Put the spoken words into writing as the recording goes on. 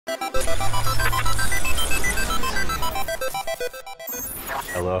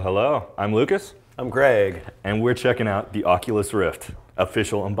Hello, hello. I'm Lucas. I'm Greg. And we're checking out the Oculus Rift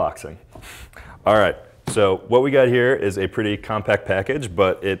official unboxing. All right, so what we got here is a pretty compact package,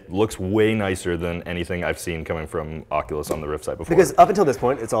 but it looks way nicer than anything I've seen coming from Oculus on the Rift site before. Because up until this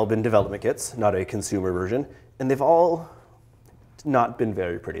point, it's all been development kits, not a consumer version, and they've all not been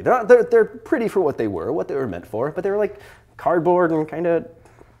very pretty. They're pretty for what they were meant for, but they were like cardboard and kind of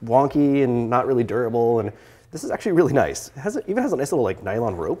wonky and not really durable. And this is actually really nice. It even has a nice little like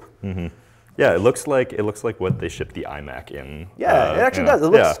nylon rope. Mm-hmm. Yeah, it looks like what they shipped the iMac in. Yeah, it actually does. It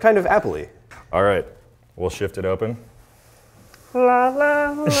looks kind of Apple-y. All right, we'll shift it open. La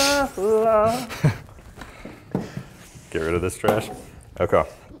la la la. Get rid of this trash. Okay.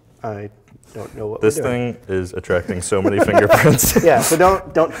 I don't know what this we're doing. thing is attracting so many fingerprints. Yeah, so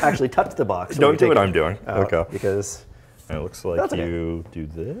don't actually touch the box. Don't do what I'm doing. Okay. Because and it looks like you do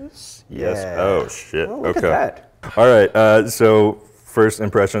this. Yeah. Yes. Oh shit. Oh, look okay. at that. All right. So first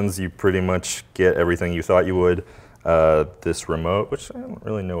impressions, you pretty much get everything you thought you would. This remote, which I don't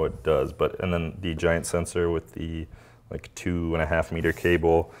really know what it does, and then the giant sensor with the like 2.5 meter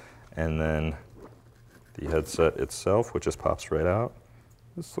cable, and then the headset itself, which just pops right out.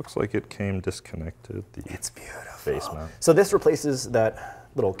 This looks like it came disconnected. It's beautiful. Face mount. So this replaces that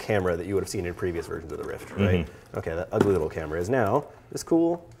little camera that you would have seen in previous versions of the Rift, right? Mm-hmm. Okay, that ugly little camera is now this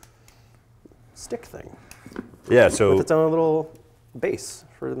cool stick thing. Yeah, so with its own little base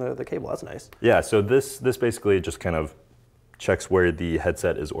for the cable. That's nice. Yeah, so this basically just kind of checks where the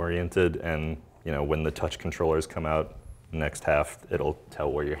headset is oriented, and when the touch controllers come out next half, it'll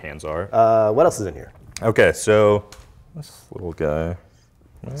tell where your hands are. What else is in here? Okay, so this little guy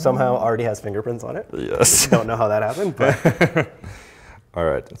somehow already has fingerprints on it. Yes. Don't know how that happened, but. All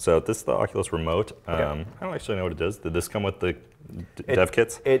right, so this is the Oculus remote. Okay. I don't actually know what it does. Did this come with the dev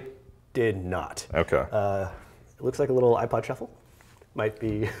kits? It did not. Okay. It looks like a little iPod Shuffle. Might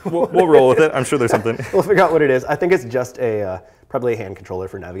be. We'll roll with it. I'm sure there's something. We'll figure out what it is. I think it's just probably a hand controller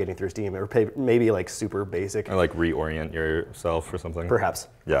for navigating through Steam, or maybe like super basic. Or like reorient yourself or something. Perhaps.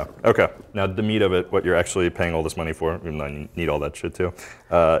 Yeah. Okay. Now the meat of it, what you're actually paying all this money for, even though you need all that shit too,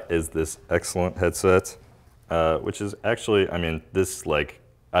 is this excellent headset, which is actually, I mean, this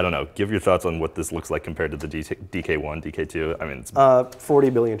I don't know. Give your thoughts on what this looks like compared to the DK1, DK2. I mean, it's 40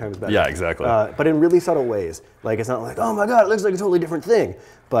 billion times better. Yeah, exactly. But in really subtle ways. Like it's not like, oh my god, it looks like a totally different thing.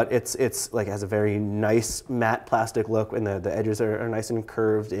 But it's like it has a very nice matte plastic look, and the edges are nice and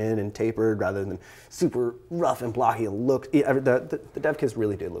curved in and tapered rather than super rough and blocky. And the dev kits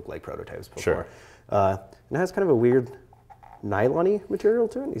really did look like prototypes before. Sure. And it has kind of a weird nylon-y material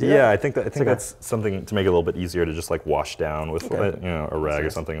to it. Yeah, I think that's something to make it a little bit easier to just like wash down with a rag or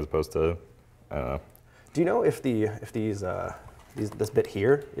something, as opposed to I don't know. Do you know if this bit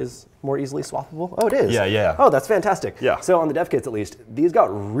here is more easily swappable? Oh, it is. Yeah, yeah. Oh, that's fantastic. Yeah. So on the dev kits, at least, these got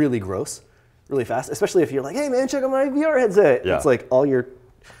really gross, really fast. Especially if you're like, hey man, check out my VR headset. Yeah. It's like all your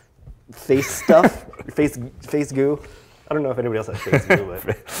face stuff, face goo. I don't know if anybody else has face goo,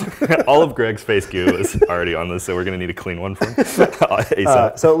 but all of Greg's face goo is already on this, so we're gonna need a clean one from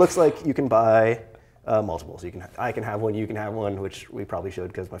ASAP. So it looks like you can buy multiples. I can have one, you can have one, which we probably should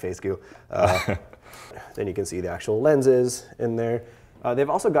because my face goo. Then you can see the actual lenses in there. They've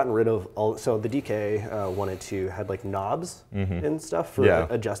also gotten rid of so the DK 1 and 2 had like knobs and stuff for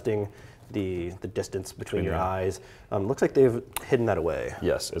adjusting the distance between your eyes. Looks like they've hidden that away.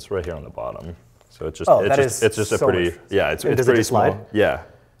 Yes, it's right here on the bottom. So it's just a pretty it's pretty small. Yeah,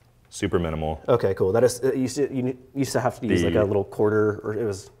 super minimal. Okay, cool. That is you used to have to use like a little quarter, or it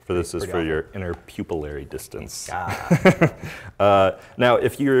was. For this is for your inner pupillary distance. Ah. Now,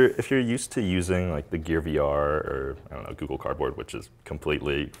 if you're used to using like the Gear VR or I don't know Google Cardboard, which is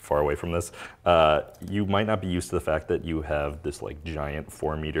completely far away from this, you might not be used to the fact that you have this like giant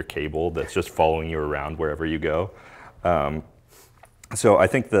 4-meter cable that's just following you around wherever you go. So I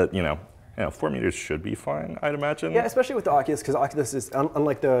think that 4 meters should be fine, I'd imagine. Yeah, especially with the Oculus, because Oculus is,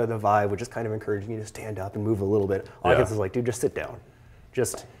 unlike the Vive, which is kind of encouraging you to stand up and move a little bit. Oculus is like, dude, just sit down.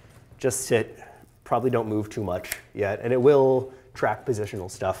 Just sit. Probably don't move too much yet, and it will track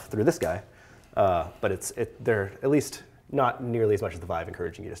positional stuff through this guy. But they're at least not nearly as much as the Vive,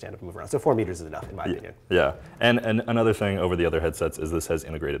 encouraging you to stand up and move around. So 4 meters is enough, in my opinion. Yeah, and another thing over the other headsets is this has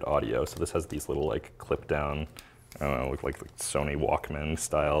integrated audio. So this has these little like clip down, I don't know, look like Sony Walkman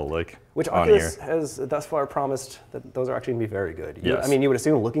style, like which Oculus has thus far promised that those are actually going to be very good. Yes. I mean, you would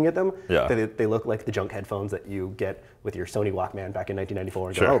assume looking at them that they look like the junk headphones that you get with your Sony Walkman back in 1994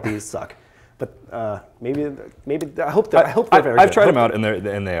 and go, oh, these suck. but maybe I hope they're very I've good. tried them out,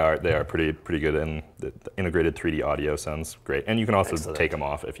 and they are pretty good, and the integrated 3D audio sounds great. And you can also take them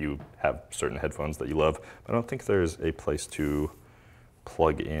off if you have certain headphones that you love. But I don't think there's a place to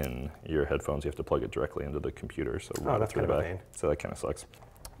plug in your headphones. You have to plug it directly into the computer. So that's kind of a pain. So that kind of sucks.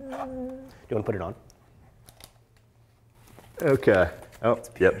 Do you want to put it on? Okay. Oh,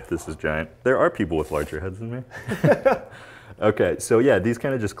 yep, this is giant. There are people with larger heads than me. Okay, so yeah, these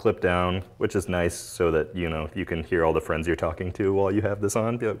kind of just clip down, which is nice so that, you know, you can hear all the friends you're talking to while you have this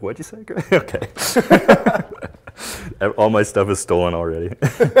on. Be like, what'd you say? Okay. All my stuff is stolen already.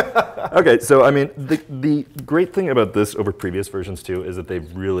 Okay, so I mean, the great thing about this over previous versions too is that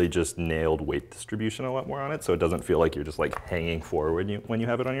they've really just nailed weight distribution a lot more on it, so it doesn't feel like you're just like hanging forward when you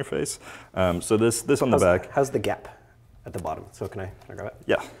have it on your face. So this on the back. How's the gap at the bottom? So can I grab it?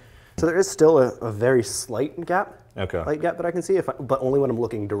 Yeah. So there is still a very slight gap. Okay. Light gap that I can see, but only when I'm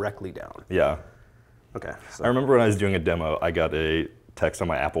looking directly down. Yeah. Okay. So. I remember when I was doing a demo, I got a text on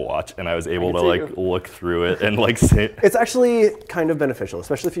my Apple Watch, and I was able to like look through it and like see. It's actually kind of beneficial,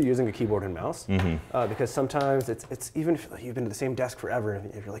 especially if you're using a keyboard and mouse, because sometimes it's even if you've been to the same desk forever, and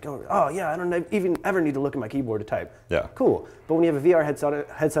if you're like, oh yeah, I don't even ever need to look at my keyboard to type. Yeah. Cool. But when you have a VR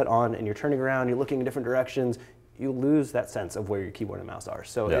headset on and you're turning around, you're looking in different directions, you lose that sense of where your keyboard and mouse are.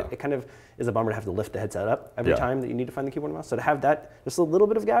 So it kind of is a bummer to have to lift the headset up every time that you need to find the keyboard and mouse. So to have that, just a little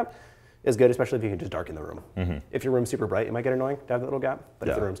bit of gap, is good, especially if you can just darken the room. If your room's super bright, it might get annoying to have that little gap, but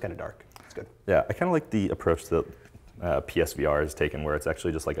if the room's kind of dark, it's good. Yeah, I kind of like the approach that PSVR has taken, where it's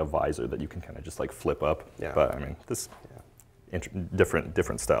actually just like a visor that you can kind of just like flip up. Yeah. But I mean, this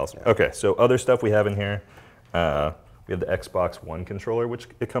different styles. Yeah. Okay, so other stuff we have in here, we have the Xbox One controller, which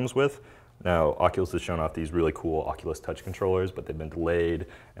it comes with. Now, Oculus has shown off these really cool Oculus Touch controllers, but they've been delayed,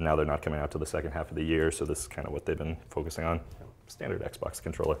 and now they're not coming out till the second half of the year, so this is kind of what they've been focusing on. Standard Xbox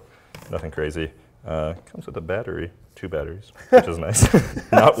controller, nothing crazy. Comes with a battery, 2 batteries, which is nice.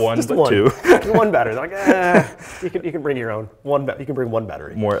 Not one, just but one. 2. One battery. Like, you can bring your own. You can bring one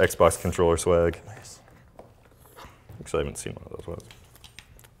battery. More Xbox controller swag. Nice. Actually, I haven't seen one of those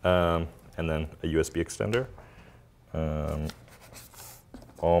ones. And then a USB extender.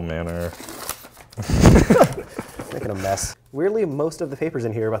 All manner. Making a mess. Weirdly, most of the papers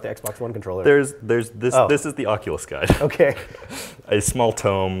in here about the Xbox One controller. There's this. Oh. This is the Oculus guide. Okay. A small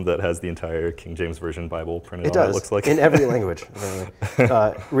tome that has the entire King James Version Bible printed it on does, it. Looks like in every language.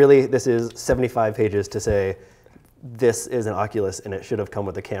 Really, this is 75 pages to say this is an Oculus and it should have come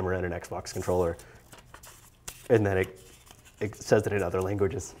with a camera and an Xbox controller, and then it says it in other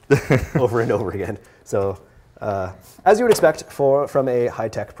languages over and over again. So. As you would expect from a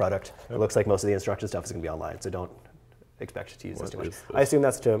high-tech product, it looks like most of the instruction stuff is going to be online, so don't expect to use this too much. I assume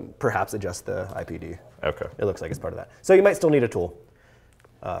that's to perhaps adjust the IPD. Okay. It looks like it's part of that. So you might still need a tool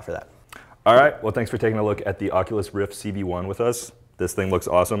for that. All right. Well, thanks for taking a look at the Oculus Rift CV1 with us. This thing looks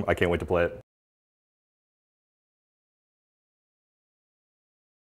awesome. I can't wait to play it.